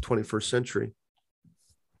Calumet, went to 21st Century.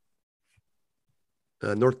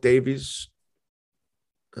 North Davies,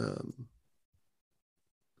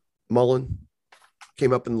 Mullen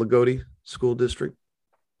came up in Lagodi School District,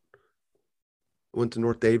 went to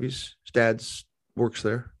North Davies. His dad works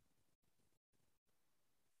there.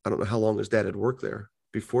 I don't know how long his dad had worked there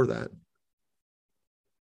before that,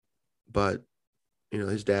 but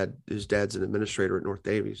his dad's an administrator at North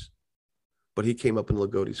Davies, but he came up in the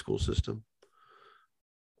Lagodi school system.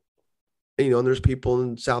 And there's people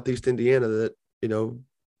in Southeast Indiana that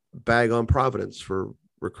bag on Providence for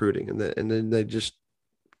recruiting, and then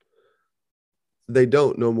they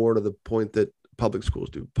don't know more to the point that public schools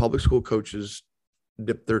do. Public school coaches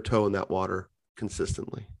dip their toe in that water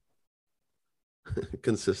consistently.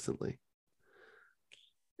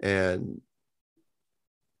 And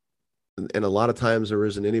a lot of times there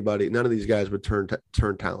isn't anybody. None of these guys would turn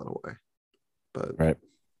talent away. But right.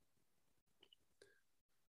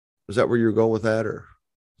 Was that where you were going with that, or?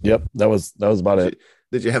 Yep, that was about it.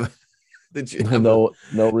 Did you have no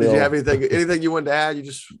real? Did you have anything you wanted to add? You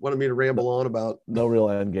just wanted me to ramble on about? No real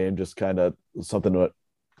end game, just kind of something that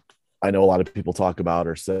I know a lot of people talk about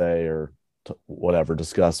or say or whatever,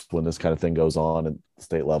 discuss when this kind of thing goes on at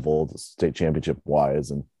state level, the state championship wise.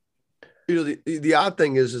 And the odd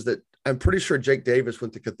thing is that I'm pretty sure Jake Davis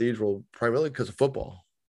went to Cathedral primarily because of football,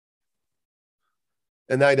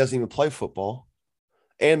 and now he doesn't even play football.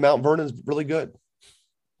 And Mount Vernon's really good.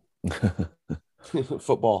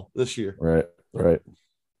 Football this year. Right.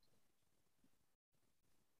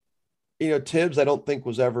 Tibbs, I don't think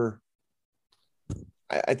was ever.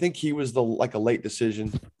 I think he was a late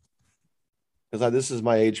decision, because this is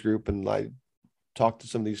my age group, and I talked to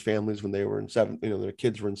some of these families when they were in seventh. Their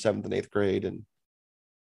kids were in 7th and 8th grade, and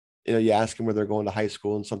you ask them where they're going to high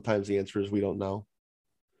school, and sometimes the answer is we don't know.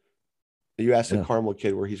 You ask a Carmel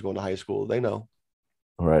kid where he's going to high school, they know.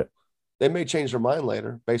 All right. They may change their mind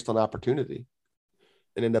later based on opportunity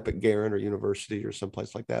and end up at Guerin or University or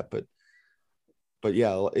someplace like that. But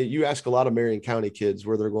yeah, you ask a lot of Marion County kids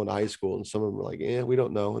where they're going to high school, and some of them are like, we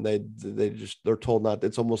don't know. And they're told not.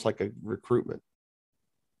 It's almost like a recruitment.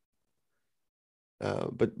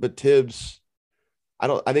 But Tibbs,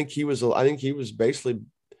 I think he was basically,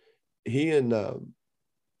 he and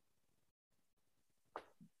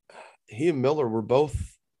Miller were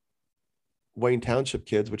both Wayne Township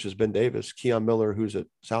kids, which is Ben Davis. Keon Miller, who's at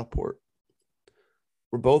Southport,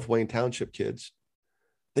 we're both Wayne Township kids.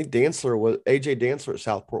 I think AJ Dantzler at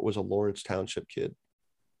Southport was a Lawrence Township kid, if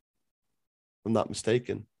I'm not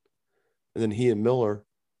mistaken. And then he and Miller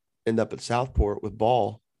end up at Southport with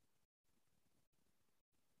Ball.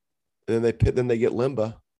 And then they get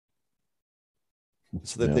Limba.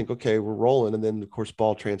 So they think, okay, we're rolling. And then of course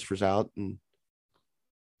Ball transfers out,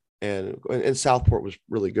 and Southport was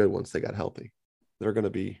really good once they got healthy. they're going to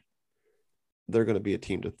be a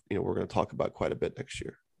team to, we're going to talk about quite a bit next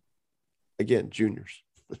year. Again, juniors.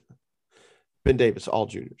 Ben Davis, all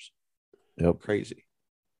juniors. Yep. Crazy.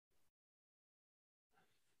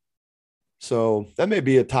 So that may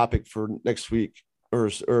be a topic for next week or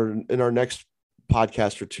in our next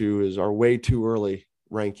podcast or two is our way too early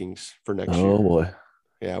rankings for next year. Oh boy.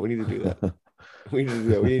 Yeah, we need to do that. We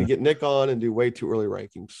need to get Nick on and do way too early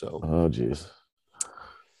rankings. So. Oh geez.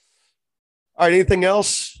 All right. Anything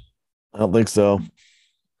else? I don't think so.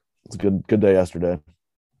 It's a good day yesterday.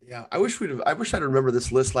 Yeah, I wish I'd remember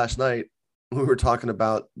this list last night when we were talking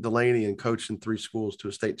about Delaney and coaching 3 schools to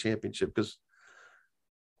a state championship, because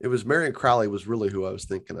it was Marion Crowley was really who I was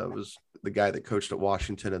thinking of. It was the guy that coached at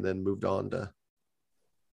Washington and then moved on to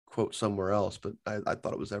quote somewhere else, but I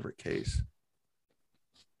thought it was Everett Case.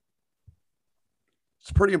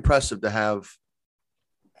 It's pretty impressive to have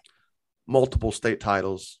multiple state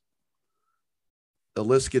titles. The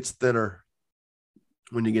list gets thinner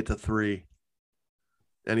when you get to 3,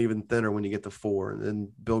 and even thinner when you get to 4. And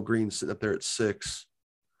then Bill Green's sitting up there at 6,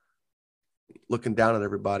 looking down at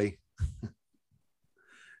everybody,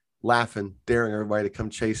 laughing, daring everybody to come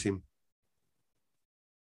chase him.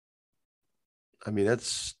 I mean, a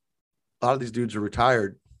lot of these dudes are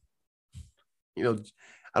retired.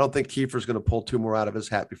 I don't think Kiefer's going to pull 2 more out of his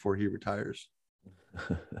hat before he retires.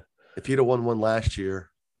 If he'd have won one last year,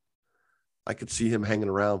 I could see him hanging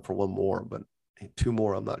around for 1 more, but 2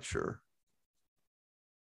 more, I'm not sure.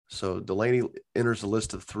 So Delaney enters the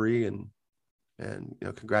list of 3, and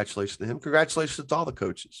congratulations to him. Congratulations to all the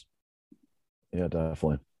coaches. Yeah,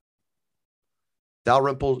 definitely.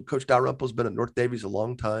 Coach Dalrymple's been at North Davies a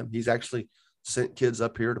long time. He's actually sent kids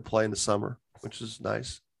up here to play in the summer, which is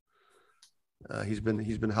nice. He's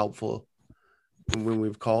been helpful when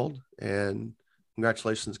we've called, and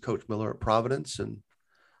congratulations, Coach Miller at Providence, and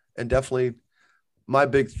definitely my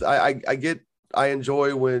big. I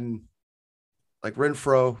enjoy when, like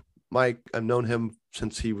Renfro, Mike. I've known him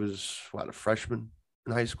since he was a freshman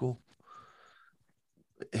in high school.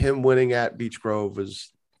 Him winning at Beech Grove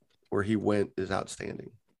is where he went is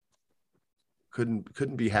outstanding.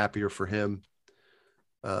 Couldn't be happier for him.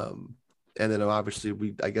 And then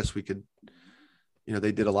obviously I guess we could.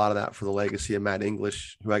 They did a lot of that for the legacy of Matt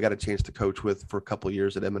English, who I got a chance to coach with for a couple of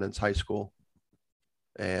years at Eminence High School.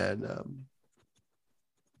 And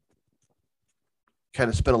kind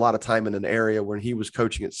of spent a lot of time in an area when he was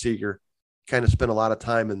coaching at Seeger, kind of spent a lot of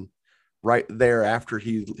time in right there after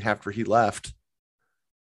he left.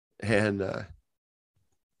 And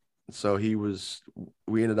so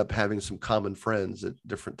we ended up having some common friends at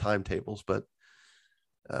different timetables, but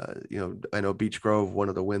I know Beech Grove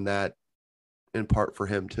wanted to win that in part for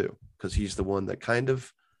him too, because he's the one that kind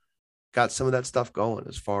of got some of that stuff going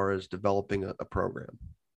as far as developing a program.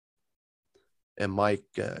 And Mike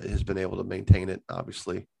has been able to maintain it,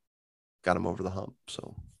 obviously got him over the hump.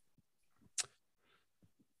 So,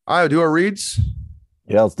 all right, do our reads.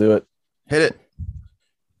 Yeah, let's do it. Hit it.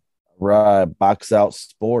 Right. Box Out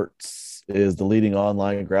Sports is the leading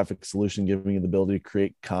online graphic solution, giving you the ability to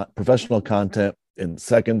create professional content in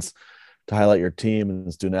seconds to highlight your team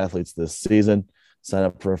and student athletes this season. Sign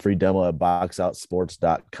up for a free demo at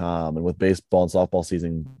boxoutsports.com. And with baseball and softball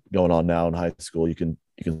season going on now in high school, you can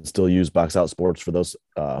still use Box Out Sports for those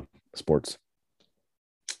sports.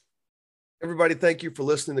 Everybody, thank you for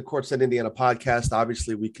listening to Courtside Indiana podcast.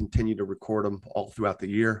 Obviously, we continue to record them all throughout the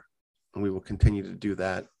year, and we will continue to do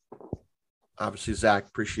that. Obviously, Zach,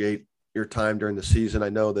 appreciate your time during the season. I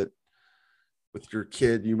know that with your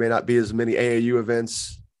kid, you may not be as many AAU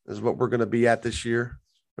events as what we're going to be at this year,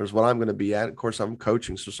 or as what I'm going to be at. Of course, I'm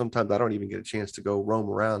coaching, so sometimes I don't even get a chance to go roam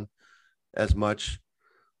around as much.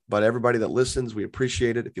 But everybody that listens, we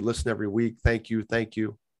appreciate it. If you listen every week, thank you. Thank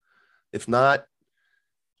you. If not,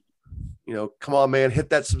 come on, man, hit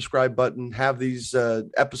that subscribe button. Have these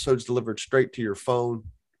episodes delivered straight to your phone,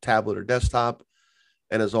 tablet, or desktop.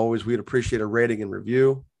 And as always, we'd appreciate a rating and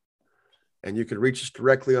review. And you can reach us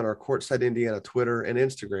directly on our Courtside Indiana Twitter and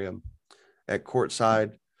Instagram at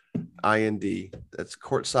Courtside IND. That's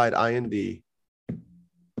Courtside IND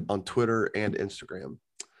on Twitter and Instagram.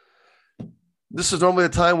 This is normally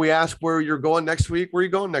the time we ask where you're going next week. Where are you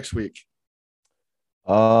going next week?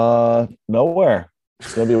 Nowhere.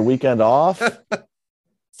 It's gonna be a weekend off.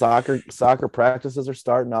 Soccer practices are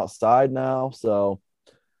starting outside now. So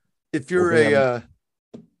if you're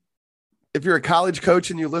if you're a college coach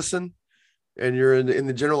and you listen and you're in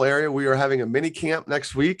the general area, we are having a mini camp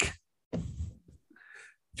next week.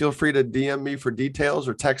 Feel free to DM me for details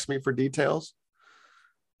or text me for details.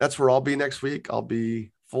 That's where I'll be next week. I'll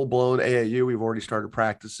be full-blown AAU. We've already started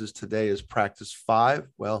practices. Today is practice 5.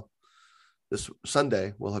 Well, this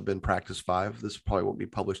Sunday will have been practice 5. This probably won't be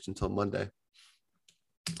published until Monday.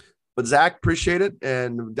 But Zach, appreciate it,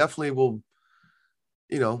 and definitely we'll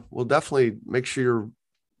definitely make sure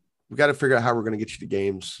we got to figure out how we're going to get you to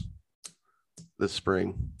games this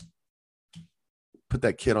spring. Put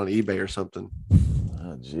that kid on eBay or something.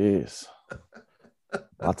 Oh, jeez.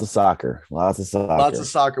 Lots of soccer. Lots of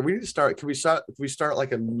soccer. We need to start. Can we start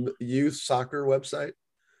like a youth soccer website?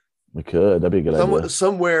 We could. That'd be a good idea.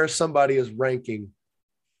 Somewhere somebody is ranking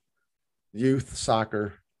youth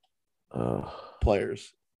soccer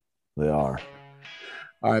players. They are.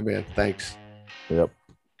 All right, man. Thanks. Yep.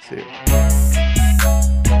 See you.